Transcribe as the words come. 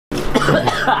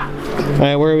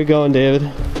Alright, where are we going, David?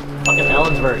 Fucking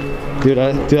Ellensburg. Dude,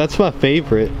 that's my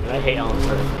favorite. I hate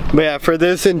Ellensburg. But yeah, for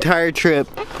this entire trip,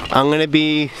 I'm gonna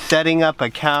be setting up a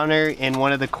counter in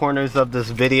one of the corners of this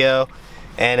video,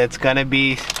 and it's gonna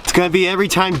be every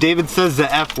time David says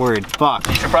the F word. Fuck.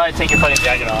 You should probably take your fucking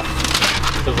jacket off,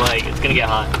 cause like it's gonna get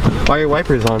hot. Why are your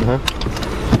wipers on, huh?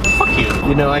 Fuck you.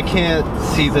 You know, I can't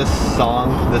see this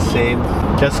song the same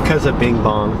just cause of Bing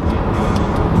Bong.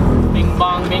 Bing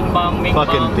bong, bing bong, bing bong.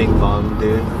 Fucking Bing Bong,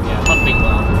 dude. Yeah, fuck Bing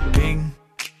Bong. Bing.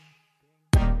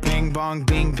 Bing bong,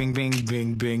 bing, bing, bing,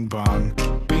 bing, bing bong.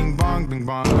 Bing bong, bing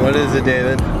bong. What is it,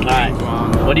 David? Alright,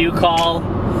 what do you call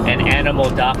an animal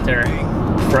doctor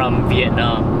from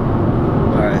Vietnam?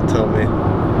 Alright, tell me.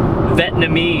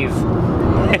 Vietnamese.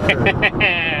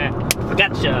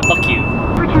 Gotcha. Fuck you.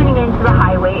 For tuning in to the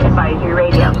Highway Advisory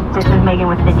Radio. This is Megan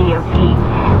with the DOT.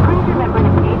 Please remember to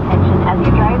pay attention as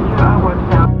you drive through our work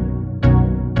zone.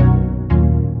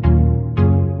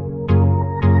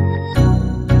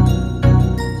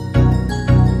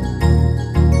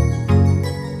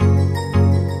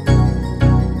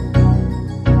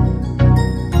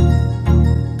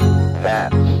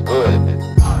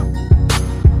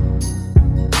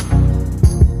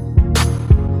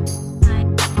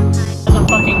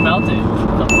 Melted.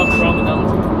 What the fuck's wrong with them?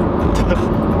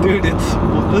 Dude,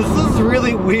 this is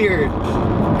really weird.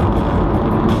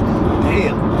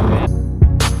 Damn.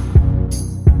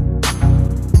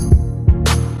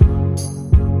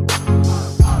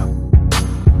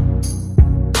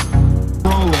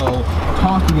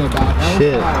 Talking about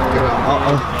shit.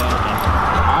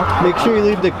 Make sure you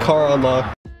leave the car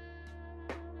unlocked.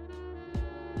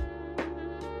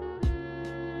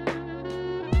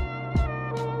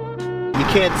 You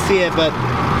can't see it, but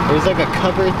there's like a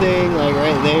cover thing like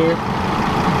right there,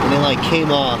 and it like came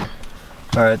off.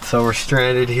 Alright, so we're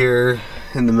stranded here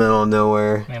in the middle of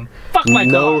nowhere. Man, fuck my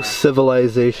no car.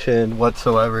 civilization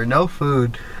whatsoever, no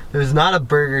food. There's not a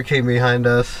Burger King behind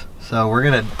us, so we're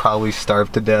gonna probably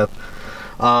starve to death.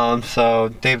 So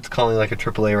David's calling like a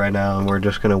AAA right now, and we're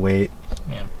just gonna wait.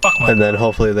 Man, fuck my and then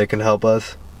hopefully they can help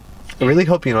us. I really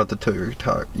hope you don't have to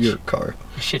tow your car.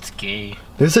 This shit's gay.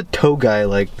 There's a tow guy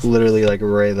like literally like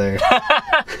right there.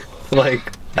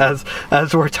 Like as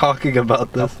we're talking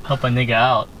about this. Help a nigga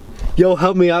out. Yo,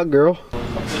 help me out, girl. My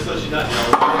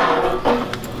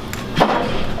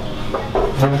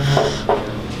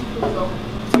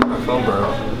phone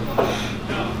broke.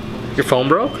 Your phone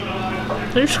broke?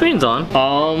 Your screen's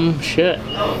on. Shit.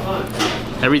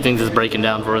 Everything's just breaking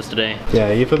down for us today.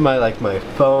 Yeah, even my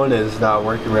phone is not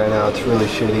working right now. It's really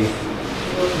shitty.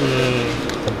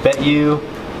 I bet you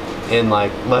in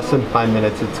like less than 5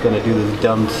 minutes it's gonna do this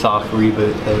dumb soft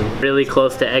reboot thing. Really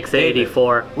close to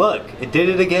x84. Look, it did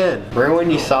it again. Remember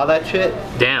when you saw that shit?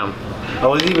 Damn. I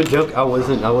wasn't even joking. I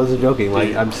wasn't joking.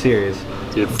 Like, I'm serious.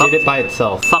 Dude, it did it by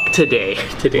itself. Fuck today.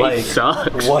 Today like,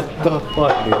 sucks. What the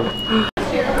fuck, dude?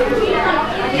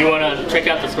 You wanna check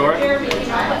out the store?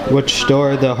 Which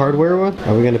store? The hardware one?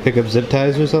 Are we gonna pick up zip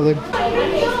ties or something?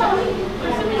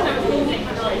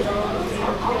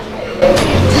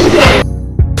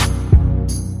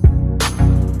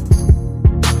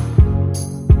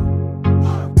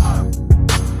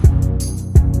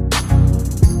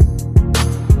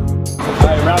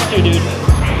 Alright, round 2, dude.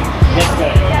 Next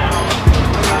guy.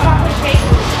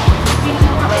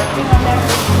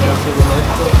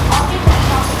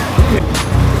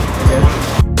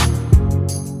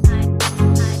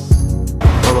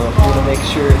 Hold on, I want to make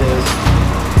sure it is.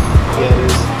 Yeah, it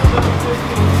is.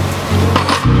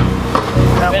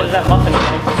 Where's that muffin?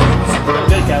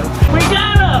 Good, Kevin. We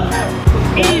got him!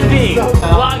 Easy!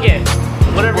 Vlog it.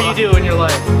 Whatever you do in your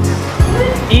life.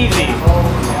 Easy.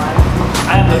 I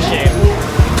have no shame.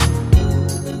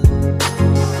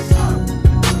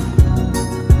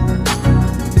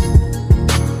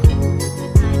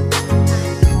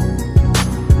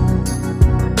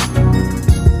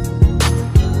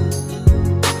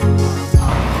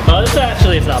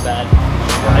 Actually, it's not bad.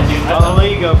 I'll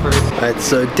let you go first. Alright,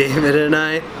 so David and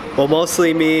I, well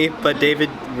mostly me, but David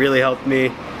really helped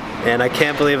me. And I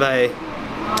can't believe I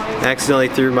accidentally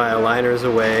threw my aligners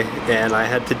away, and I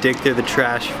had to dig through the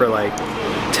trash for like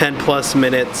 10 plus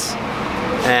minutes.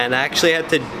 And I actually had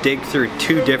to dig through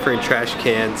 2 different trash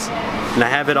cans. And I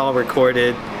have it all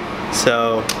recorded,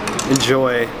 so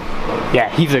enjoy. Yeah,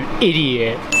 he's an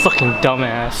idiot. Fucking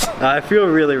dumbass. I feel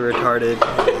really retarded.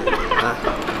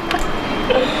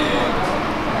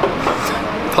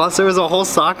 Plus there was a whole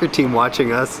soccer team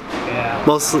watching us. Yeah.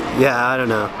 Mostly, yeah, I don't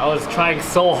know. I was trying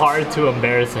so hard to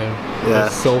embarrass him. Yeah. It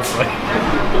was so funny.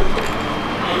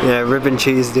 Yeah, rib and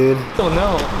cheese, dude. Oh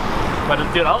no.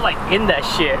 But dude, I was like in that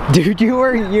shit. Dude,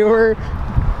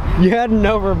 you had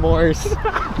no remorse.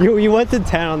 you went to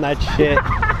town on that shit.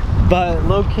 But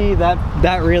low key,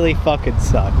 that really fucking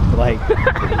sucked. Like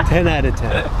 10 out of 10.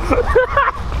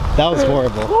 That was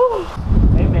horrible.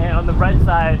 Hey man, on the bright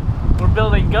side, we're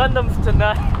building Gundams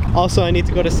tonight. Also, I need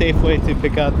to go to Safeway to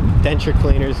pick up denture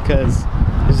cleaners because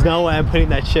there's no way I'm putting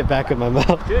that shit back in my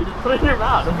mouth. Dude, just put it in your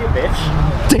mouth. Don't be a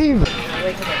bitch. Damn.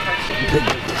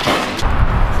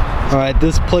 Alright,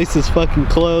 this place is fucking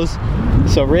closed.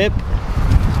 So rip.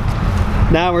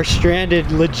 Now we're stranded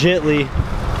legitly.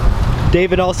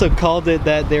 David also called it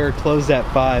that they were closed at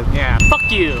 5. Yeah,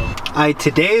 fuck you. Alright,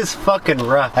 today is fucking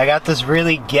rough. I got this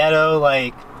really ghetto,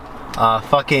 like,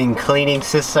 fucking cleaning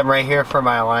system right here for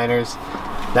my aligners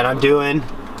that I'm doing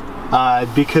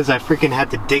because I freaking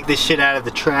had to dig this shit out of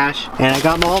the trash. And I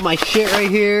got all my shit right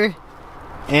here.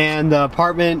 And the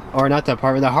apartment, or not the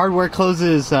apartment, the hardware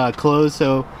closes closed,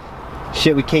 so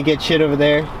shit, we can't get shit over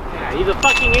there. Yeah, he's a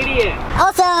fucking idiot.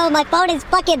 Also, my phone is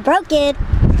fucking broken.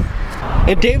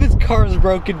 And David's car is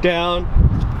broken down.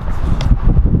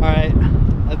 Alright,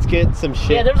 let's get some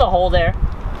shit. Yeah, there's a hole there.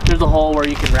 There's a hole where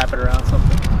you can wrap it around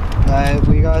something. Alright,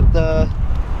 we got the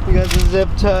zip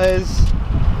ties,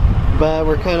 but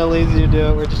we're kind of lazy to do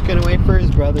it. We're just gonna wait for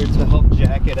his brother to help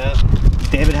jack it up.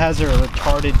 David has a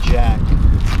retarded jack.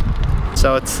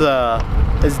 So it's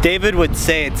as David would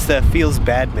say, it's the feels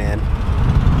bad man.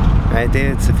 Right,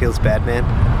 David? It's the feels bad man.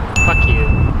 Fuck you.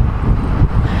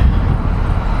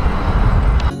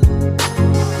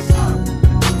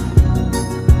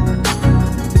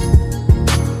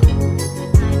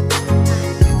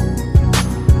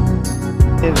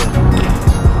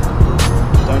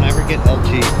 Don't ever get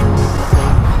LG.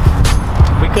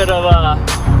 We could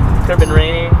have been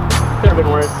raining. Could have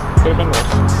been worse. Could have been worse.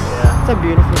 Yeah. It's a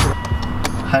beautiful day.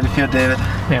 How do you feel, David?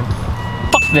 Man,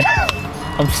 fuck that.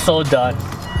 I'm so done.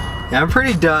 Yeah, I'm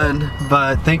pretty done,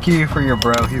 but thank you for your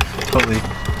bro. He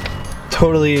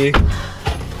totally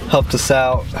helped us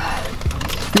out.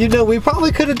 You know, we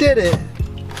probably could have did it.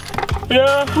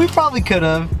 Yeah. We probably could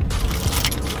have.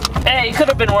 Hey, it could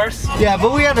have been worse. Yeah,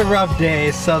 but we had a rough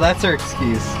day, so that's our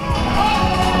excuse.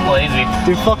 Lazy.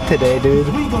 Dude, fuck today, dude.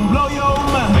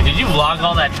 Wait, did you vlog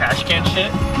all that trash can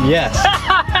shit? Yes.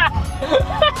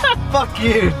 Fuck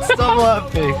you. Stop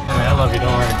laughing. I love you,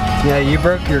 don't worry. Yeah, you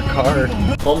broke your car.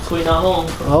 Home sweet not home.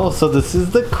 Oh, so this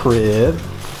is the crib.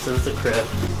 So it's a crib.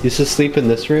 You used to sleep in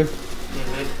this room?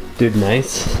 Dude,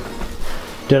 nice.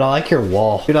 Dude, I like your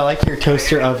wall. Dude, I like your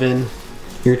toaster oven.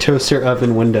 Your toaster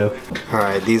oven window.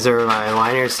 Alright, these are my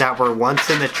liners that were once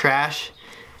in the trash.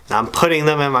 And I'm putting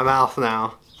them in my mouth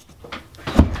now.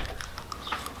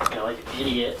 Yeah, like an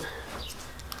idiot.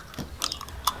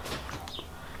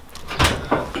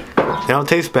 They don't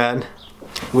taste bad.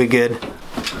 We good.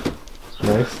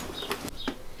 Nice.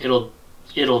 It'll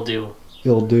do.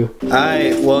 It'll do.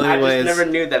 Alright, well anyways. I just never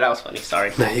knew that was funny,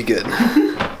 sorry. Nah, you good.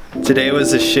 Today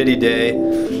was a shitty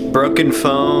day. Broken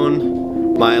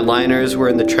phone. My liners were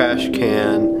in the trash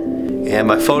can. And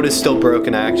my phone is still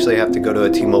broken. I actually have to go to a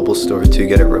T-Mobile store to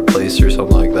get it replaced or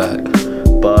something like that.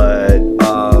 But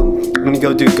I'm gonna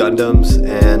go do Gundams,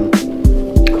 and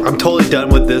I'm totally done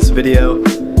with this video.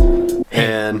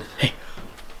 And hey,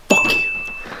 fuck you.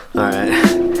 Alright.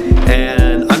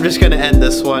 And I'm just gonna end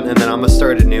this one, and then I'm gonna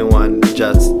start a new one.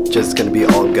 Just gonna be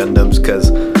all Gundams,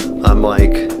 because I'm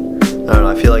like, I don't know,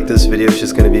 I feel like this video is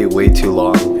just gonna be way too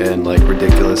long and like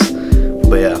ridiculous.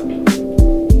 But yeah.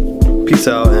 Peace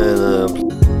out,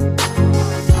 and